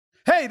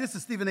Hey, this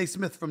is Stephen A.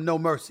 Smith from No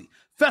Mercy.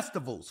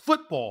 Festivals,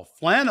 football,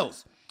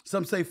 flannels.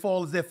 Some say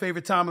fall is their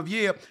favorite time of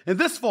year. And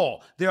this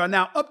fall, there are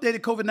now updated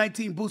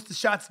COVID-19 booster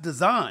shots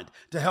designed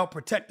to help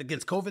protect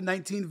against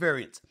COVID-19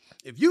 variants.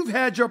 If you've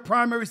had your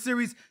primary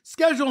series,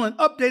 schedule an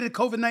updated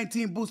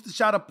COVID-19 booster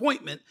shot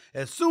appointment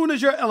as soon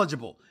as you're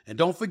eligible. And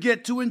don't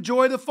forget to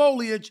enjoy the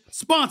foliage.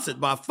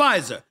 Sponsored by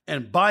Pfizer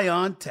and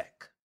BioNTech.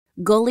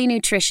 Goli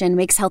Nutrition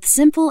makes health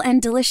simple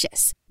and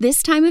delicious.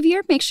 This time of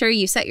year, make sure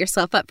you set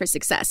yourself up for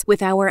success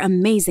with our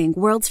amazing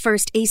world's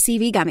first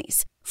ACV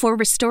gummies. For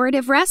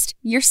restorative rest,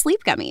 your sleep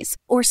gummies.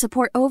 Or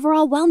support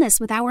overall wellness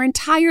with our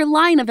entire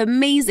line of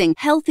amazing,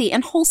 healthy,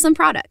 and wholesome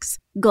products.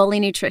 Goli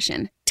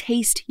Nutrition.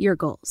 Taste your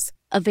goals.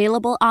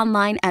 Available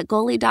online at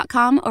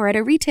Goli.com or at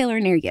a retailer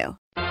near you.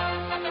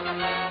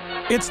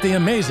 It's the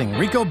Amazing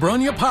Rico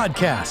Brogna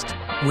podcast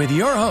with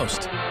your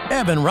host,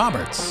 Evan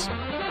Roberts.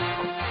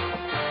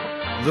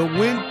 The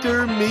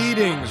winter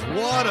meetings.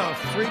 What a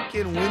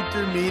freaking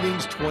winter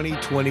meetings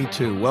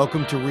 2022.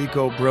 Welcome to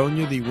Rico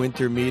Brogna. The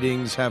winter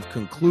meetings have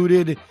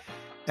concluded,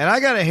 and I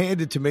got to hand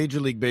it to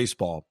Major League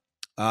Baseball.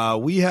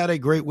 We had a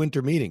great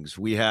winter meetings.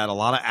 We had a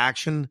lot of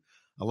action,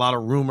 a lot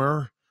of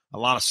rumor, a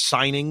lot of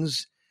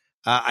signings.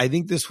 I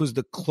think this was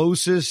the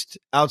closest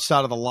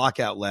outside of the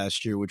lockout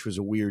last year, which was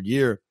a weird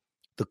year,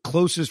 the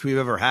closest we've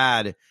ever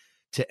had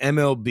to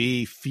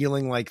MLB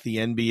feeling like the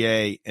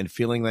NBA and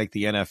feeling like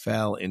the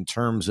NFL in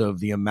terms of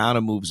the amount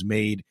of moves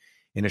made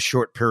in a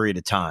short period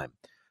of time.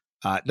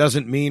 It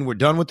doesn't mean we're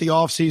done with the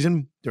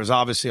offseason. There's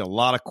obviously a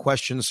lot of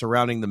questions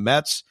surrounding the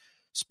Mets,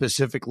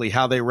 specifically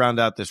how they round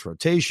out this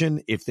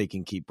rotation, if they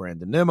can keep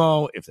Brandon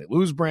Nimmo, if they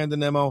lose Brandon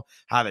Nimmo,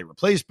 how they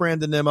replace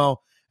Brandon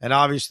Nimmo, and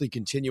obviously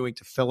continuing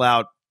to fill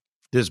out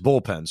this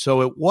bullpen.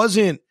 So it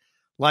wasn't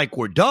like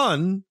we're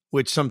done,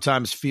 which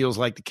sometimes feels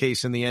like the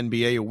case in the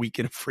NBA, a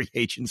weekend of free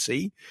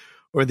agency,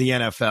 or the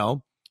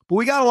NFL. But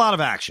we got a lot of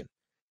action.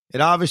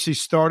 It obviously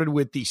started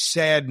with the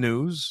sad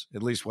news,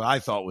 at least what I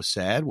thought was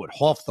sad, what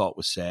Hoff thought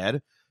was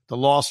sad, the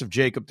loss of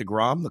Jacob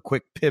deGrom, the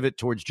quick pivot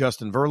towards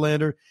Justin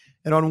Verlander.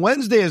 And on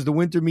Wednesday, as the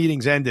winter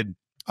meetings ended,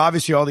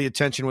 obviously all the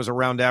attention was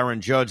around Aaron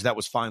Judge. That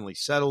was finally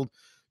settled.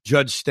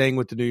 Judge staying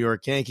with the New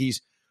York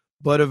Yankees.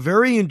 But a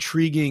very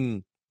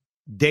intriguing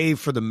day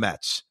for the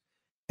Mets.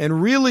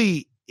 And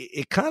really,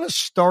 it kind of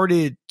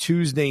started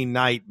Tuesday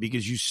night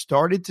because you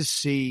started to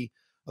see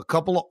a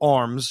couple of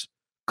arms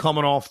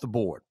coming off the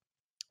board.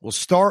 We'll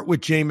start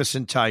with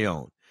Jameson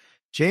Taillon.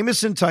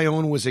 Jameson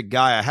Taillon was a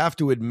guy, I have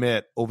to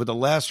admit, over the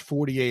last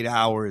 48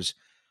 hours,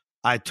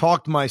 I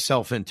talked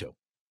myself into.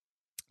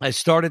 I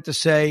started to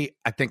say,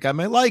 I think I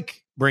might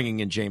like bringing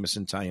in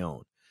Jameson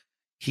Taillon.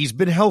 He's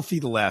been healthy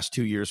the last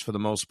 2 years for the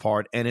most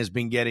part and has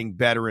been getting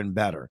better and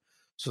better.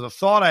 So the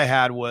thought I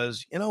had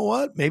was, you know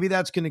what? Maybe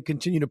that's going to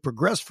continue to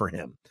progress for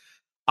him.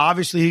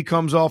 Obviously, he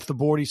comes off the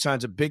board. He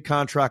signs a big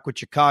contract with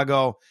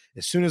Chicago.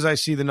 As soon as I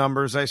see the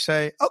numbers, I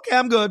say, okay,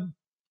 I'm good.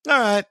 All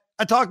right.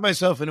 I talked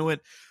myself into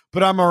it,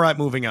 but I'm all right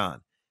moving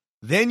on.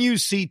 Then you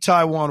see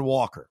Taijuan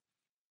Walker.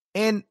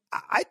 And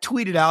I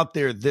tweeted out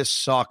there, this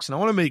sucks. And I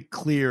want to make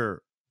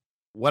clear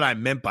what I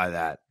meant by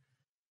that.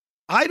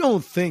 I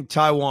don't think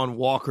Taijuan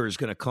Walker is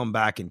going to come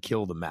back and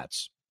kill the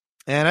Mets.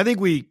 And I think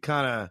we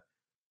kind of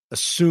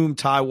assumed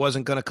Ty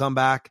wasn't going to come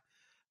back.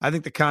 I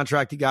think the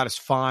contract he got is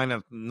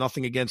fine.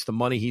 Nothing against the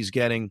money he's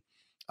getting.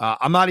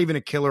 I'm not even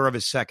a killer of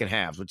his second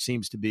halves, which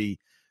seems to be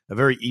a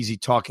very easy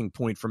talking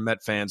point for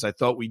Met fans. I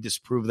thought we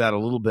disproved that a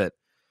little bit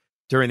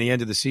during the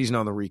end of the season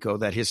on the Rico,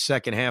 that his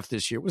second half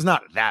this year was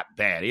not that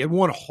bad. He had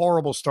one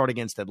horrible start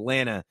against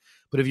Atlanta,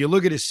 but if you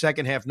look at his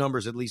second half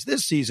numbers, at least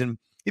this season,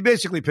 he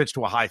basically pitched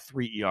to a high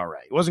 3 ERA.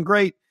 He wasn't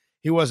great.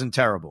 He wasn't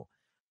terrible.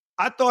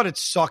 I thought it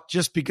sucked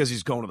just because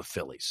he's going to the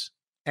Phillies.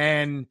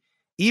 And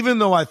even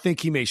though I think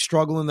he may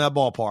struggle in that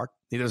ballpark,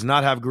 he does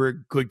not have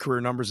good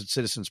career numbers at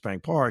Citizens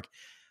Bank Park,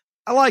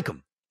 I like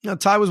him. You know,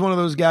 Ty was one of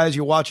those guys,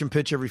 you watch him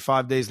pitch every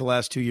 5 days the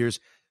last 2 years,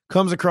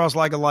 comes across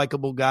like a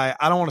likable guy.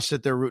 I don't want to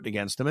sit there rooting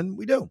against him, and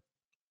we do.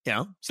 You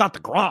know, it's not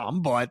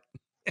DeGrom, but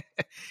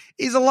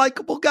he's a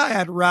likable guy.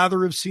 I'd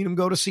rather have seen him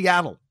go to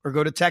Seattle or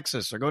go to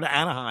Texas or go to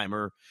Anaheim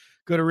or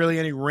go to really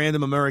any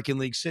random American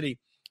League city.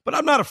 But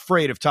I'm not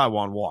afraid of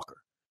Taijuan Walker.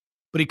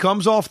 But he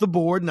comes off the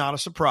board, not a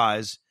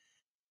surprise.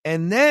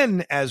 And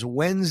then as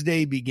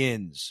Wednesday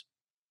begins,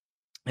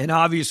 and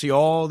obviously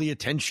all the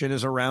attention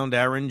is around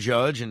Aaron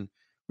Judge, and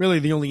really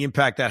the only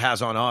impact that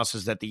has on us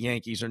is that the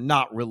Yankees are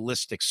not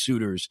realistic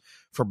suitors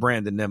for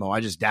Brandon Nimmo. I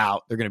just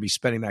doubt they're going to be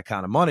spending that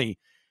kind of money.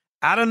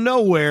 Out of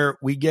nowhere,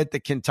 we get the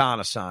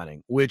Quintana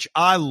signing, which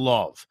I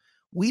love.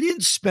 We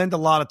didn't spend a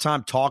lot of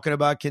time talking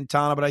about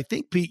Quintana, but I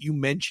think, Pete, you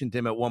mentioned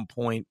him at one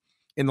point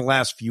in the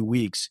last few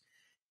weeks,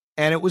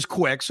 and it was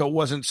quick, so it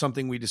wasn't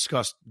something we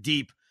discussed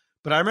deep.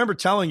 But I remember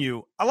telling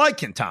you, I like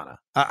Quintana.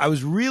 I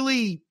was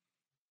really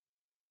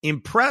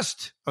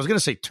impressed. I was going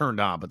to say turned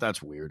on, but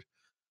that's weird.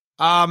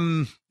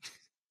 What's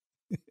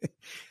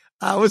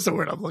the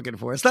word I'm looking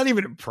for? It's not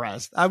even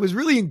impressed. I was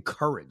really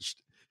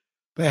encouraged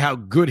by how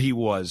good he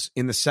was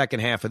in the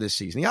second half of this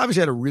season. He obviously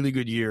had a really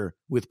good year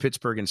with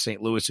Pittsburgh and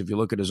St. Louis. If you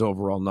look at his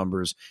overall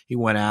numbers, he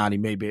went out, he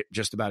made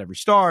just about every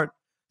start,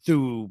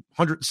 through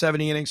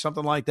 170 innings,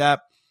 something like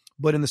that.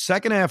 But in the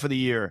second half of the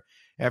year,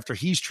 after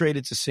he's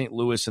traded to St.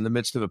 Louis in the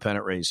midst of a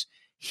pennant race,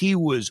 he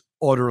was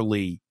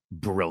utterly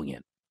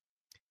brilliant.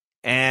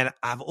 And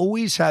I've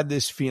always had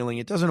this feeling,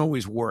 it doesn't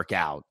always work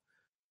out,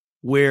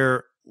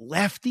 where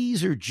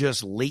lefties are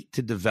just late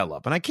to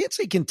develop. And I can't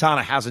say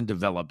Quintana hasn't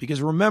developed,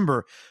 because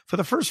remember, for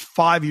the first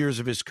 5 years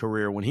of his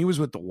career when he was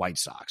with the White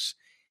Sox,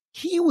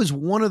 he was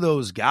one of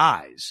those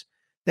guys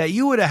that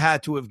you would have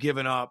had to have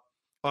given up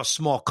a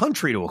small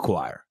country to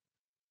acquire.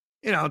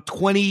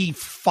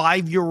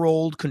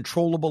 25-year-old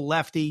controllable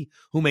lefty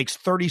who makes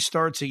 30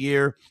 starts a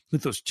year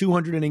with those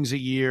 200 innings a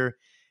year.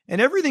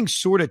 And everything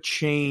sort of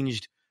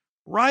changed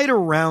right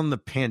around the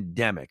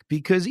pandemic,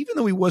 because even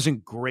though he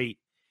wasn't great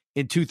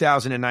in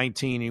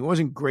 2019, he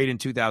wasn't great in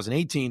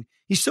 2018,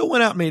 he still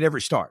went out and made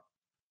every start.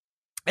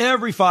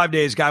 Every 5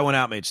 days, guy went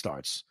out and made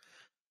starts.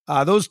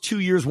 Those 2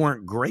 years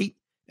weren't great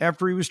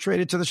after he was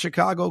traded to the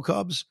Chicago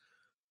Cubs.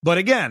 But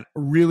again,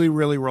 really,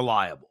 really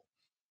reliable.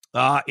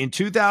 In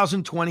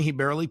 2020, he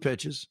barely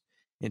pitches.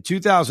 In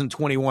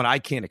 2021, I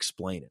can't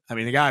explain it. I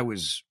mean, the guy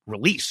was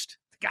released.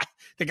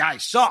 The guy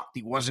sucked.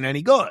 He wasn't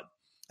any good.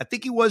 I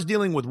think he was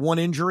dealing with one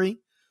injury,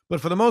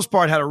 but for the most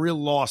part had a real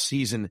lost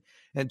season.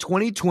 And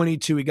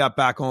 2022, he got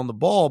back on the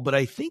ball. But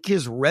I think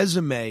his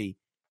resume,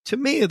 to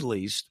me at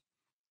least,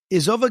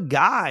 is of a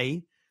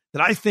guy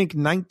that I think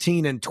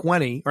 19 and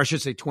 20, or I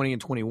should say 20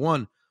 and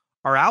 21,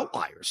 are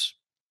outliers.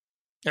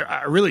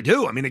 I really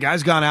do. I mean, the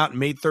guy's gone out and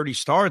made 30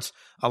 starts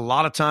a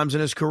lot of times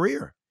in his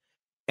career.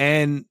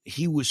 And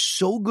he was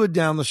so good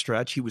down the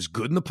stretch. He was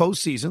good in the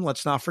postseason.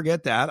 Let's not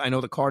forget that. I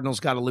know the Cardinals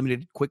got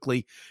eliminated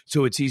quickly,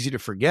 so it's easy to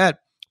forget.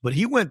 But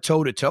he went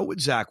toe-to-toe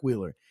with Zach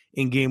Wheeler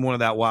in game one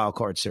of that wild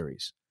card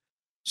series.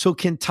 So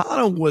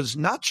Quintana was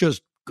not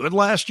just good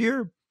last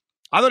year.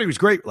 I thought he was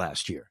great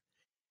last year.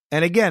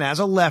 And again, as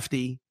a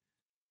lefty,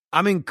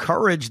 I'm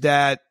encouraged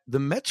that the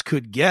Mets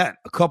could get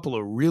a couple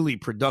of really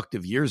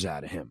productive years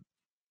out of him.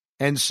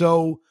 And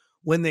so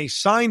when they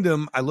signed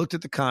him, I looked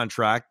at the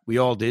contract. We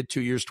all did,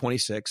 2 years,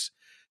 26.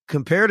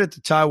 Compared it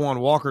to Taijuan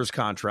Walker's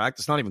contract.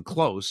 It's not even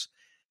close.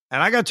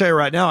 And I got to tell you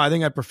right now, I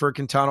think I prefer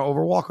Quintana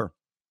over Walker.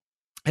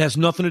 It has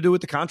nothing to do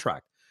with the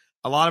contract.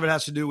 A lot of it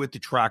has to do with the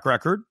track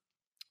record,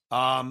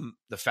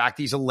 the fact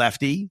he's a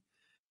lefty,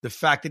 the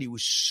fact that he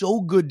was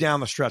so good down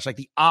the stretch, like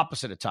the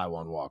opposite of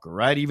Taijuan Walker,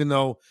 right? Even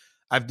though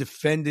I've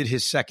defended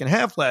his second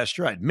half last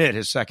year, I admit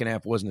his second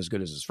half wasn't as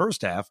good as his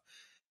first half.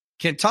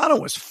 Quintana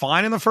was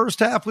fine in the first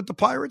half with the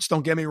Pirates.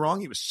 Don't get me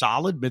wrong. He was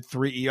solid,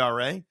 mid-3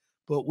 ERA.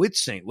 But with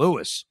St.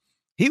 Louis,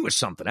 he was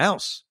something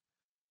else.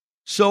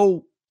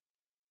 So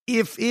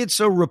if it's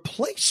a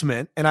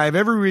replacement, and I have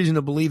every reason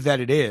to believe that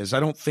it is,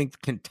 I don't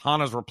think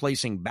Quintana's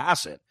replacing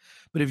Bassett.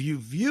 But if you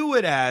view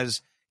it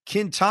as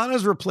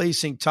Quintana's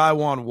replacing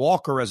Taijuan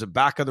Walker as a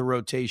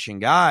back-of-the-rotation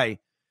guy,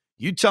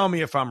 you tell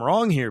me if I'm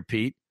wrong here,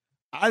 Pete.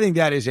 I think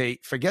that is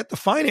forget the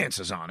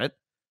finances on it.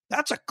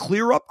 That's a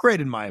clear upgrade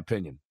in my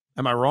opinion.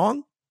 Am I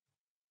wrong?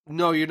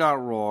 No, you're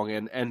not wrong.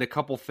 And a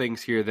couple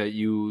things here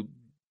that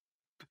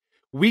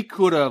we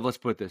could have, let's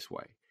put it this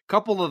way, a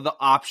couple of the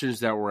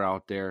options that were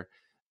out there.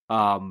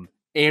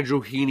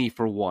 Andrew Heaney,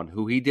 for one,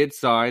 who he did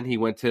sign. He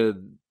went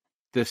to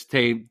this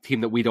team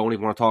that we don't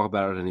even want to talk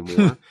about it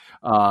anymore,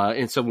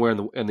 in somewhere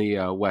in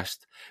the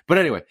West. But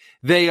anyway,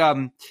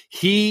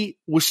 he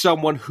was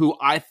someone who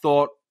I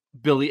thought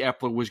Billy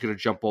Epler was going to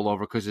jump all over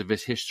because of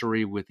his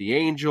history with the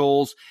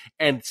Angels,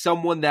 and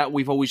someone that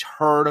we've always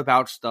heard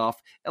about stuff.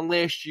 And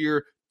last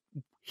year,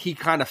 he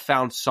kind of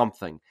found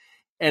something.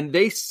 And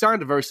they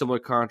signed a very similar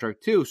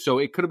contract too. So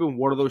it could have been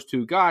one of those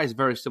two guys,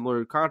 very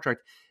similar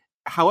contract.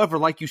 However,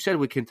 like you said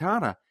with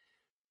Quintana,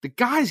 the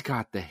guy's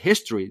got the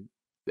history.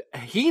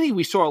 Heaney,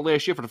 we saw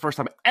last year for the first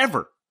time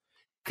ever.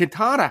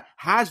 Quintana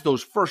has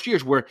those first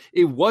years where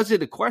it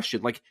wasn't a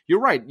question. Like, you're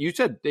right. You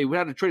said they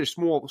had to trade a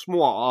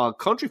small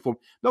country for him.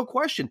 No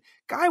question.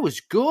 Guy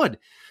was good.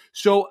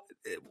 So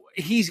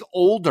he's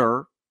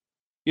older.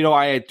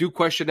 I do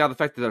question now the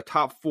fact that the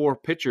top four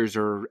pitchers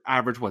are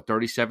average,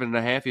 37 and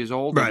a half years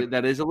old. Right.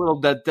 That's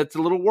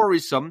a little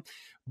worrisome.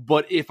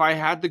 But if I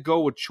had to go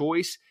with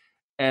choice,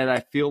 and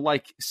I feel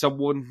like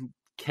someone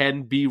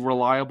can be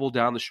reliable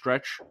down the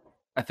stretch,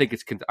 I think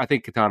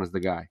Quintana's the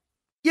guy.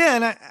 Yeah,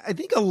 and I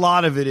think a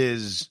lot of it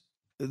is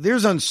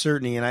there's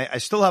uncertainty, and I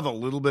still have a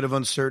little bit of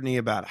uncertainty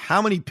about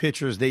how many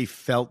pitchers they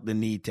felt the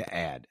need to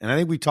add. And I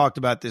think we talked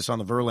about this on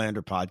the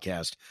Verlander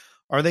podcast.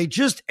 Are they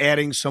just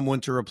adding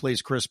someone to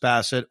replace Chris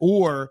Bassett,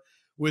 or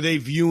were they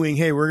viewing,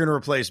 hey, we're going to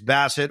replace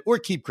Bassett or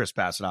keep Chris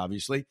Bassett,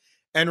 obviously,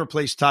 and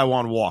replace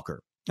Taijuan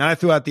Walker? And I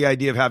threw out the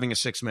idea of having a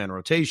six-man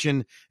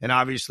rotation, and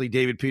obviously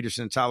David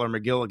Peterson and Tyler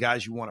McGill are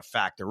guys you want to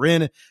factor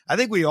in. I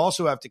think we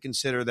also have to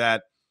consider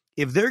that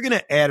if they're going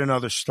to add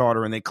another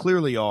starter, and they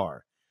clearly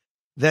are,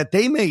 that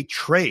they may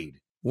trade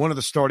one of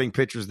the starting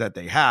pitchers that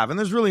they have. And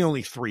there's really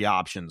only three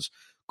options.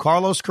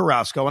 Carlos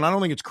Carrasco, and I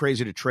don't think it's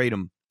crazy to trade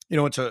him.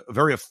 It's a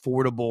very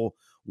affordable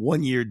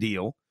one-year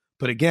deal.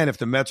 But again, if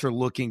the Mets are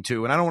looking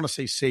to, and I don't want to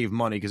say save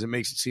money because it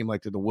makes it seem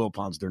like they're the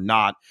Wilpons. They're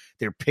not.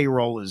 Their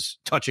payroll is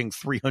touching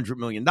 $300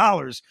 million.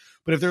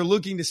 But if they're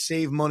looking to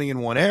save money in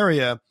one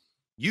area,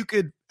 you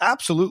could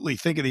absolutely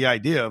think of the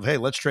idea of, hey,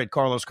 let's trade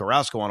Carlos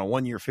Carrasco on a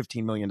 1-year,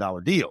 $15 million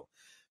deal.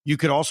 You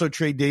could also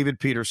trade David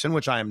Peterson,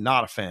 which I am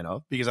not a fan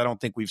of because I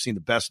don't think we've seen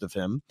the best of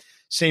him.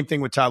 Same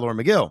thing with Tyler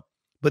McGill.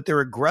 But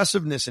their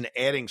aggressiveness in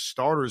adding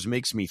starters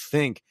makes me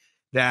think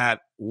that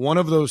one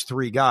of those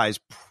three guys,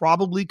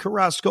 probably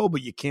Carrasco,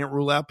 but you can't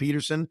rule out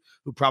Peterson,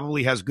 who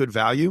probably has good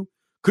value,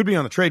 could be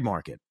on the trade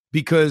market.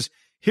 Because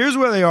here's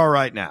where they are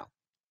right now.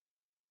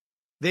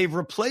 They've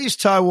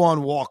replaced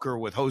Taijuan Walker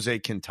with Jose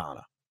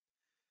Quintana.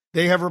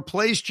 They have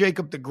replaced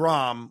Jacob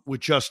deGrom with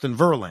Justin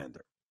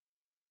Verlander.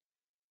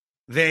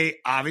 They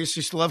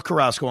obviously still have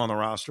Carrasco on the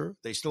roster.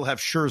 They still have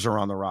Scherzer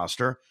on the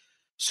roster.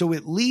 So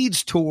it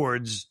leads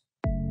towards...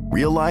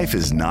 Real life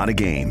is not a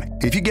game.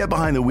 If you get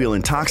behind the wheel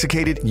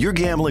intoxicated, you're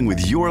gambling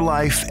with your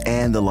life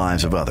and the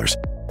lives of others.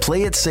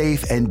 Play it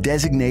safe and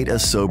designate a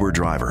sober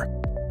driver.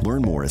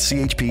 Learn more at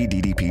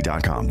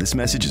chpddp.com. This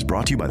message is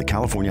brought to you by the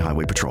California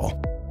Highway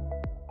Patrol.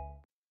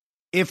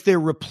 If they're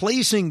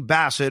replacing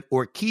Bassett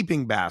or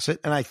keeping Bassett,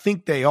 and I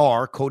think they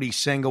are, Cody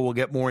Senga, will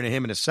get more into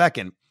him in a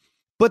second,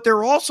 but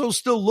they're also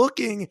still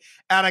looking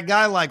at a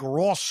guy like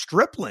Ross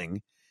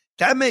Stripling.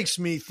 That makes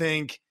me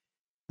think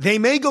they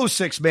may go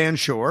 6-man,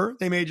 sure.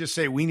 They may just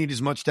say we need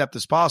as much depth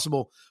as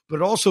possible, but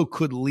it also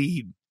could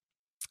lead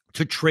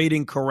to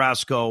trading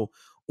Carrasco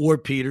or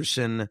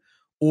Peterson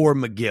or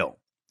McGill.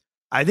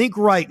 I think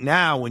right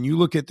now, when you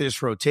look at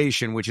this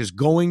rotation, which is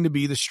going to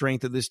be the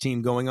strength of this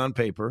team going on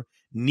paper,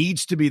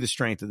 needs to be the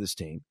strength of this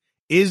team,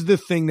 is the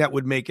thing that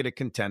would make it a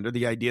contender.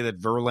 The idea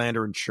that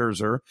Verlander and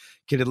Scherzer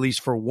could at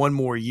least for one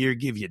more year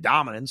give you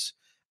dominance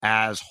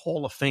as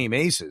Hall of Fame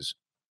aces.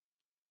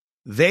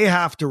 They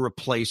have to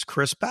replace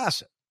Chris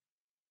Bassett.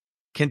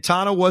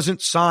 Quintana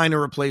wasn't signed to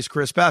replace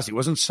Chris Bassett. He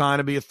wasn't signed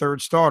to be a third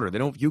starter. They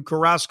don't view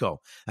Carrasco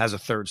as a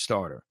third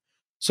starter.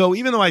 So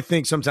even though I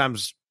think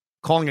sometimes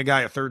calling a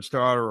guy a third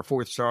starter or a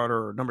fourth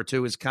starter or number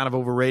two is kind of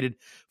overrated,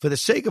 for the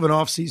sake of an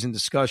offseason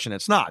discussion,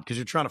 it's not, because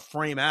you're trying to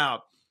frame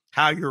out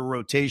how your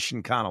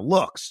rotation kind of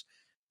looks.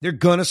 They're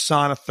going to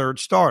sign a third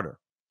starter.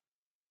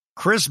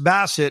 Chris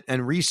Bassett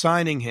and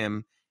re-signing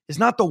him is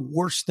not the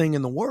worst thing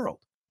in the world,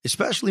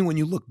 especially when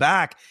you look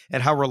back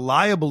at how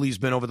reliable he's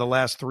been over the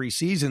last 3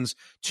 seasons,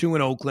 2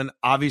 in Oakland,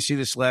 obviously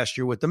this last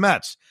year with the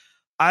Mets.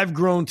 I've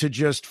grown to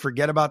just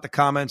forget about the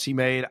comments he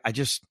made.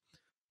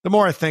 The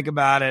more I think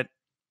about it,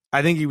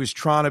 I think he was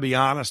trying to be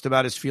honest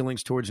about his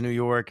feelings towards New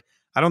York.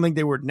 I don't think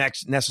they were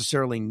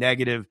necessarily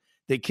negative.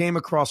 They came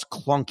across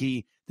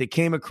clunky. They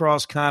came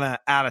across kind of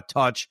out of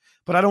touch,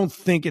 but I don't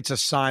think it's a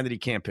sign that he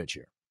can't pitch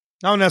here.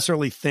 I don't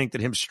necessarily think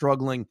that him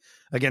struggling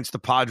against the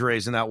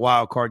Padres in that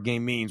wild card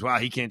game means, wow,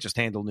 he can't just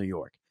handle New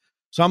York.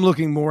 So I'm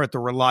looking more at the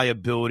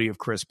reliability of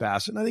Chris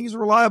Bassett, and I think he's a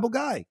reliable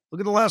guy.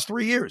 Look at the last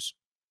 3 years.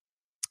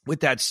 With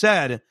that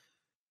said,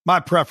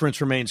 my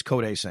preference remains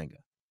Kodai Senga.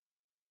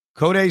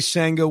 Kodai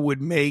Senga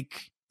would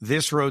make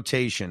this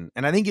rotation,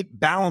 and I think it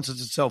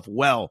balances itself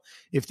well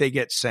if they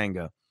get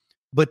Senga.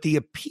 But the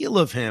appeal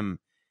of him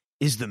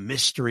is the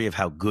mystery of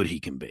how good he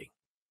can be.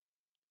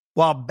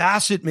 While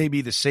Bassett may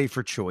be the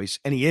safer choice,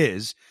 and he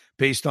is,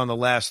 based on the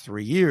last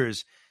 3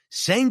 years,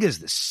 Senga's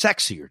the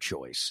sexier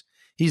choice.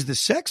 He's the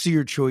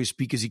sexier choice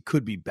because he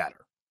could be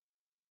better.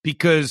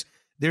 Because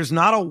there's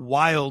not a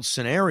wild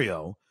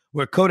scenario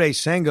where Kodai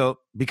Senga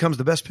becomes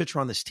the best pitcher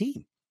on this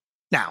team.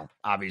 Now,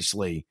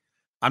 obviously,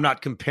 I'm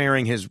not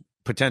comparing his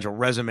potential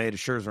resume to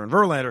Scherzer and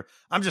Verlander.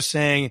 I'm just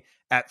saying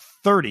at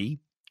 30,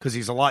 because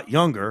he's a lot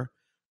younger,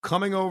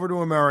 coming over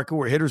to America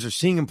where hitters are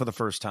seeing him for the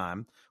first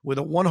time with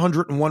a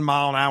 101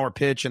 mile an hour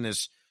pitch and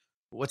this,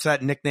 what's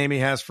that nickname he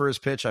has for his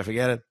pitch? I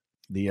forget it.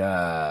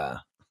 I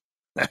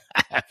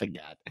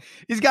forgot.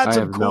 He's got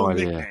some cool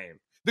nickname.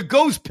 The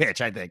ghost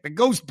pitch, I think. The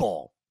ghost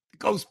ball. The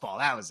ghost ball.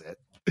 That was it.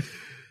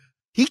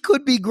 He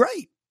could be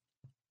great.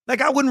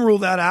 Like, I wouldn't rule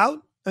that out.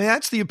 I mean,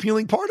 that's the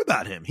appealing part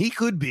about him. He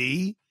could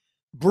be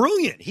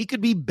brilliant. He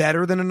could be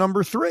better than a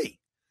number 3.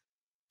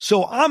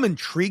 So I'm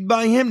intrigued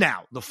by him.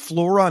 Now, the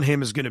floor on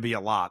him is going to be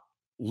a lot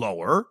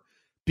lower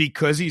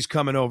because he's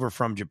coming over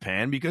from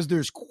Japan, because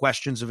there's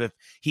questions of if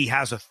he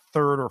has a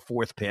third or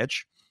fourth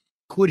pitch.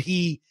 Could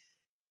he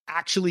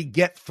actually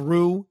get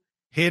through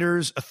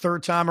hitters a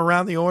third time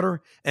around the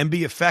order and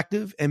be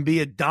effective and be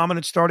a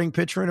dominant starting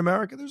pitcher in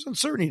America? There's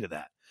uncertainty to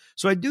that.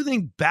 So I do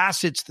think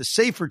Bassett's the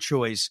safer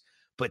choice,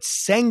 but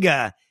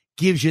Senga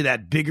gives you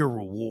that bigger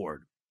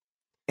reward.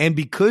 And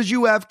because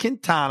you have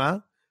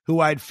Quintana, who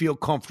I'd feel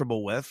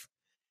comfortable with,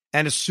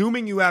 and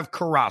assuming you have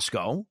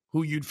Carrasco,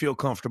 who you'd feel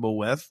comfortable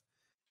with,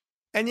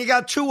 and you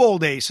got 2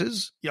 old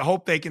aces, you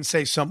hope they can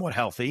stay somewhat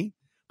healthy.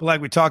 But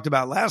like we talked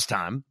about last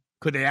time,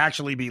 could they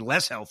actually be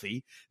less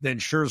healthy than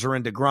Scherzer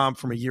and deGrom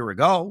from a year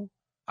ago?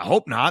 I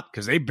hope not,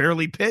 because they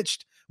barely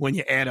pitched when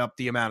you add up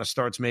the amount of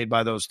starts made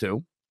by those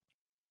two.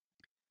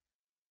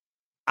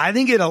 I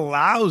think it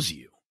allows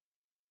you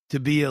to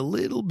be a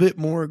little bit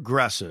more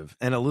aggressive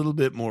and a little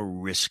bit more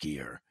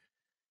riskier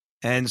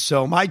And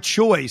so my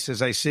choice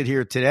as I sit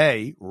here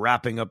today,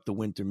 wrapping up the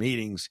winter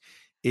meetings,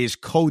 is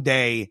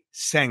Kodai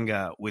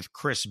Senga with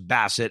Chris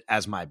Bassitt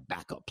as my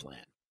backup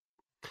plan.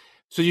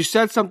 So you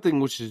said something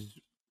which is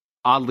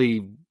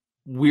oddly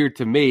weird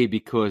to me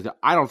because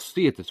I don't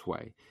see it this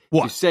way.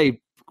 What? You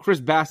say Chris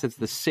Bassitt's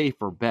the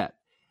safer bet.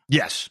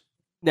 Yes.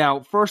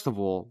 Now, first of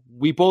all,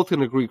 we both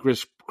can agree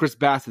Chris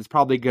Bassett's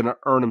probably going to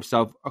earn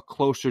himself a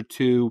closer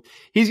to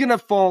 – he's going to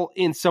fall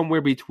in somewhere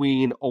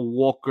between a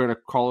Walker and a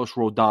Carlos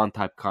Rodon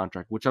type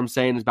contract, which I'm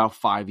saying is about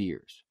 5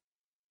 years.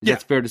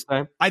 That's fair to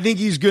say? I think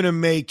he's going to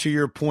make, to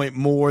your point,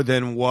 more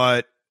than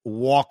what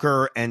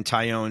Walker and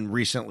Taillon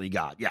recently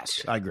got.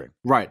 Yes, I agree.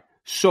 Right.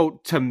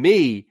 So, to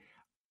me,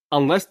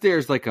 unless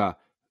there's like a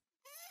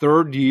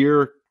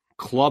third-year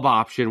club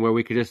option where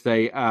we could just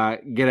say,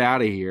 get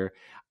out of here,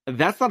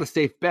 that's not a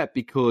safe bet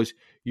because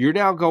you're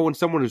now going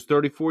someone who's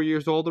 34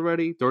 years old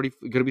already, going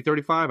to be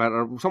 35, I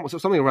don't know,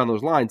 something around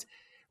those lines,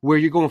 where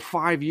you're going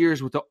 5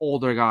 years with the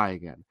older guy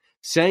again.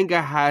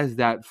 Senga has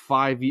that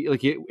 5 year,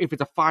 like if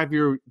it's a 5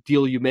 year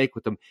deal you make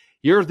with him,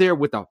 you're there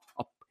with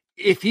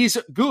if he's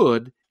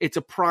good, it's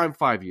a prime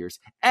 5 years.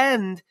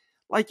 And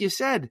like you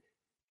said,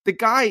 the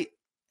guy,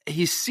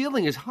 his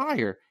ceiling is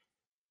higher.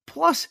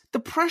 Plus, the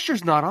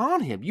pressure's not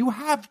on him. You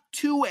have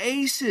two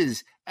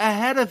aces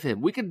ahead of him.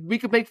 We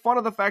could make fun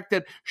of the fact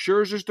that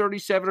Scherzer's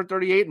 37 or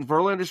 38 and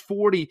Verlander's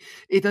 40.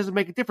 It doesn't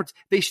make a difference.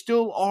 They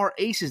still are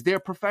aces. They're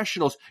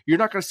professionals. You're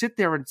not going to sit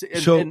there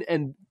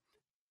and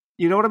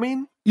you know what I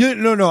mean? Yeah,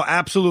 no,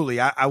 absolutely.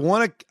 I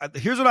want to.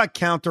 Here's what I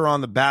counter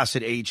on the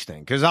Bassitt age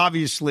thing, because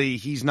obviously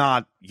he's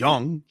not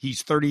young.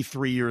 He's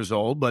 33 years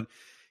old, but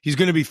he's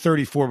going to be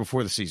 34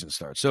 before the season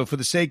starts. So for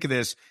the sake of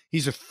this,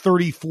 he's a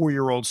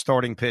 34-year-old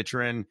starting pitcher,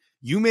 and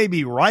you may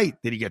be right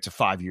that he gets a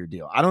 5-year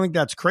deal. I don't think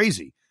that's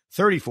crazy.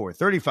 34,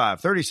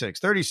 35, 36,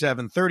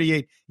 37,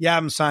 38. You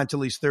have him signed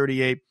till he's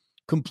 38.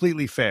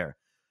 Completely fair.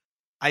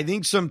 I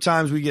think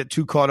sometimes we get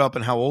too caught up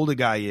in how old a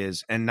guy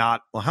is and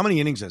not, well, how many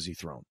innings has he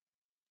thrown?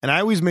 And I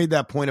always made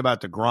that point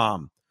about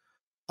DeGrom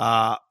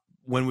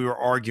when we were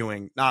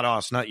arguing, not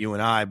us, not you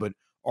and I, but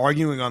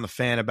arguing on the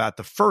fan about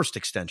the first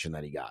extension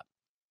that he got.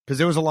 Because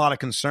there was a lot of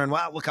concern.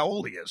 Wow, look how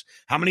old he is.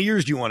 How many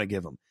years do you want to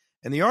give him?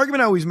 And the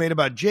argument I always made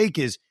about Jake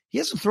is he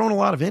hasn't thrown a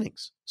lot of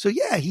innings. So,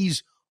 yeah,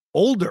 he's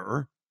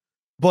older,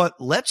 but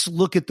let's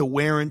look at the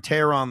wear and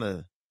tear on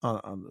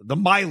the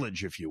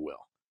mileage, if you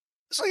will.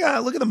 It's like,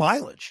 look at the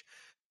mileage.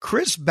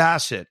 Chris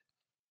Bassitt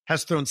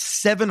has thrown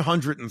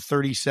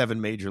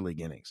 737 major league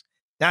innings.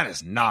 That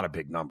is not a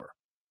big number.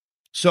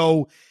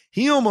 So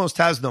he almost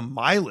has the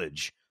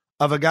mileage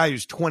of a guy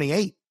who's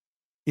 28,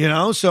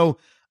 So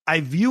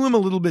I view him a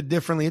little bit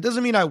differently. It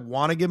doesn't mean I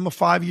want to give him a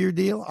 5-year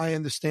deal. I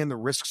understand the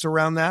risks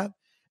around that.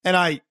 And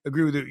I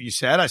agree with what you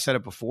said. I said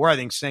it before. I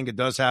think Senga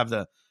does have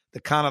the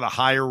kind of the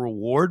higher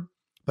reward.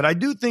 But I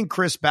do think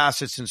Chris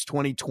Bassitt since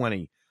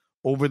 2020,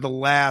 over the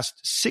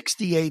last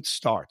 68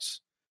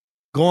 starts,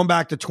 going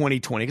back to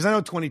 2020, because I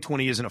know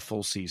 2020 isn't a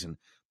full season,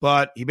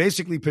 but he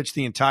basically pitched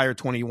the entire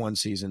 21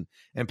 season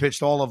and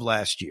pitched all of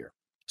last year.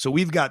 So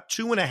we've got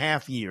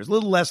 2.5 years, a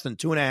little less than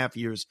 2.5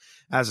 years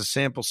as a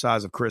sample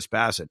size of Chris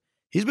Bassitt.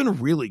 He's been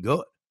really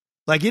good.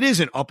 Like, it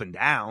isn't up and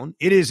down.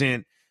 It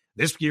isn't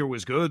this year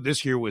was good,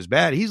 this year was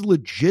bad. He's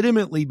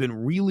legitimately been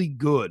really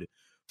good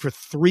for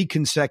 3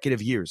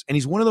 consecutive years. And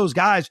he's one of those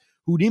guys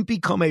who didn't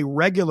become a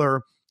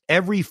regular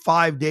every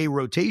 5-day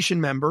rotation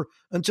member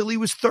until he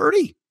was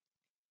 30.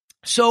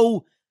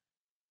 So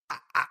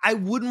I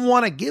wouldn't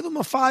want to give him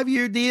a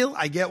 5-year deal.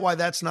 I get why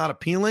that's not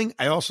appealing.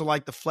 I also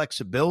like the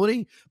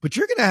flexibility, but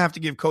you're going to have to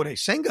give Kodai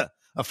Senga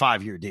a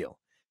 5-year deal.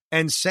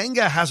 And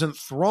Senga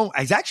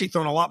he's actually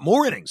thrown a lot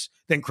more innings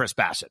than Chris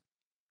Bassitt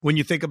when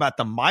you think about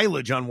the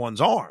mileage on one's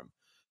arm.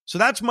 So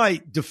that's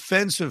my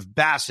defense of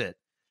Bassitt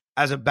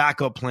as a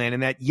backup plan.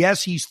 And that,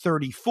 yes, he's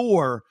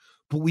 34,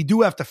 but we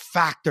do have to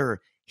factor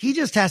he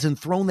just hasn't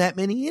thrown that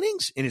many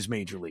innings in his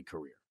major league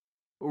career.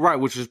 Right,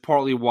 which is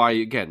partly why,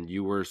 again,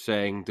 you were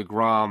saying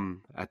DeGrom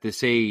at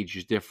this age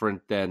is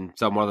different than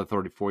some other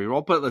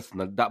 34-year-old. But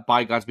listen,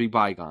 bygones be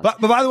bygones. But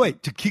by the way,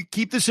 to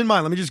keep this in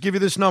mind, let me just give you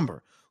this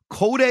number.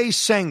 Kodai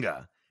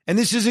Senga, and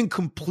this isn't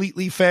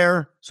completely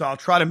fair, so I'll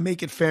try to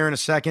make it fair in a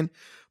second,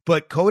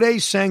 but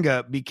Kodai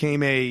Senga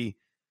became a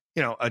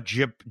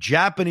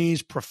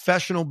Japanese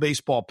professional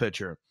baseball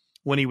pitcher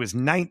when he was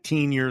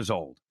 19 years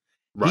old.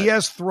 Right. He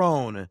has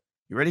thrown,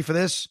 you ready for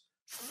this?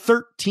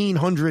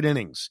 1,300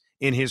 innings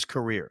in his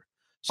career.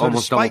 So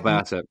almost double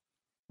Bassitt.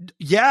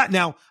 Yeah.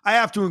 Now, I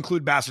have to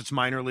include Bassitt's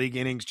minor league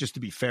innings just to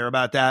be fair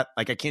about that.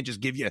 Like, I can't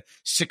just give you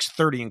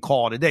 630 and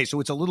call it a day.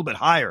 So it's a little bit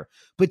higher.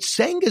 But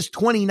Senga's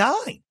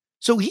 29.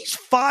 So he's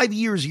 5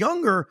 years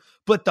younger,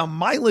 but the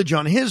mileage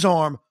on his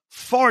arm,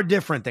 far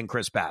different than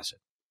Chris Bassitt.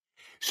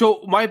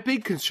 So my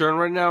big concern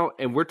right now,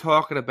 and we're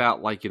talking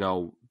about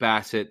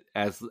Bassitt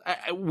as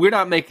we're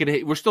not making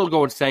it. We're still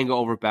going Senga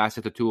over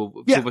Bassitt, the two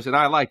of us, and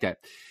I like that.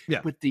 Yeah.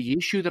 But the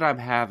issue that I'm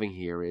having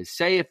here is,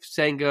 say if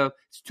Senga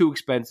is too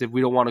expensive, we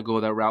don't want to go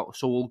that route,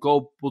 so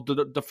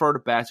we'll defer to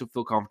Bassitt,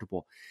 feel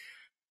comfortable.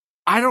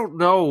 I don't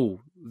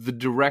know the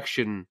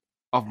direction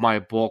of my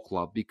ball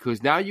club,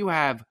 because now you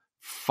have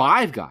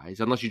 5 guys,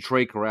 unless you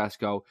trade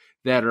Carrasco,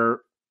 that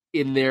are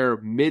in their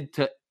mid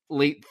to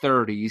late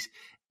 30s,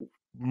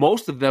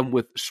 most of them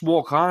with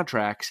small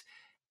contracts.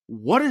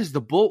 What is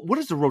the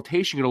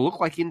rotation going to look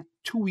like in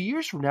 2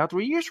 years from now,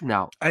 3 years from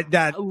now? I'm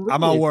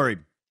not worried.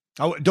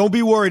 Don't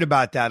be worried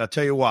about that. I'll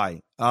tell you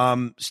why.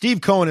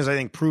 Steve Cohen is, I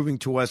think, proving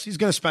to us he's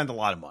going to spend a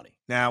lot of money.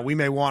 Now, we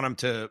may want him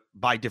to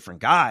buy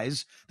different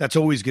guys. That's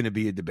always going to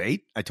be a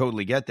debate. I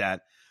totally get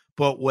that.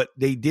 But what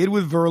they did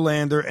with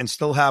Verlander and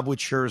still have with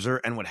Scherzer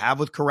and would have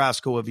with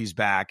Carrasco if he's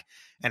back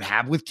and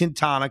have with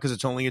Quintana, because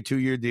it's only a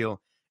 2-year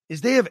deal,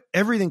 is they have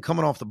everything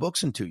coming off the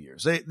books in 2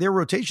 years. Their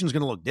rotation is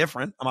going to look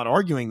different. I'm not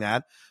arguing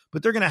that,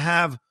 but they're going to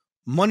have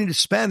money to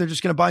spend. They're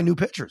just going to buy new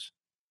pitchers.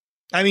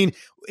 I mean,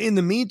 in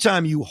the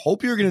meantime, you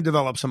hope you're going to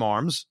develop some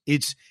arms.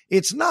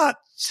 It's not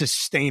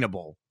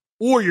sustainable,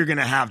 or you're going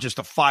to have just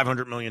a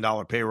 $500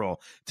 million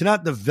payroll to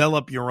not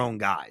develop your own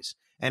guys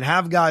and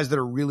have guys that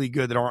are really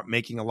good that aren't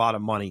making a lot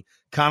of money,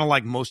 kind of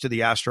like most of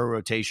the Astro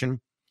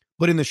rotation.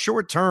 But in the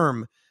short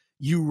term,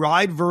 you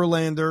ride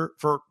Verlander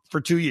for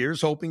 2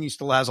 years, hoping he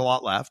still has a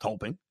lot left,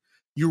 hoping.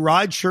 You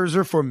ride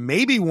Scherzer for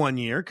maybe 1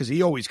 year because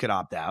he always could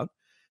opt out.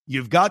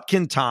 You've got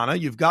Quintana.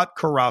 You've got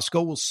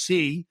Carrasco. We'll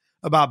see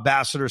about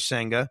Bassett or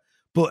Senga.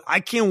 But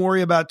I can't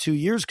worry about 2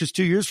 years because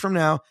 2 years from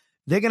now,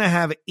 they're going to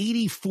have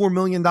 $84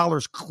 million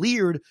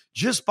cleared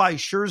just by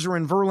Scherzer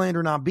and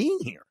Verlander not being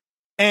here.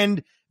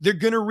 And they're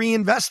going to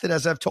reinvest it.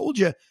 As I've told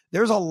you,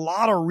 there's a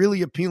lot of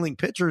really appealing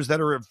pitchers that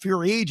are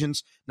free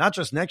agents, not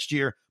just next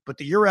year, but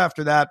the year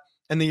after that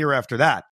and the year after that.